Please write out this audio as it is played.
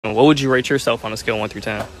What would you rate yourself on a scale of 1 through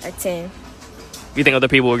 10? A 10. You think other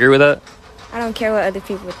people agree with that? I don't care what other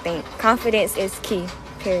people think. Confidence is key,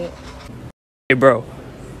 period. Hey, bro,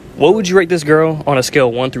 what would you rate this girl on a scale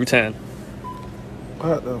of 1 through 10?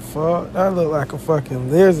 What the fuck? That look like a fucking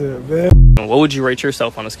lizard, man. What would you rate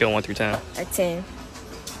yourself on a scale of 1 through 10? A 10.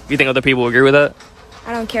 You think other people agree with that?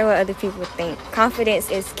 I don't care what other people think. Confidence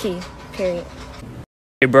is key, period.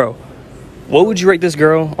 Hey, bro, what would you rate this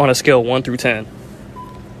girl on a scale of 1 through 10?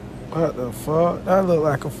 What the fuck? That look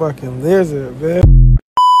like a fucking lizard, man.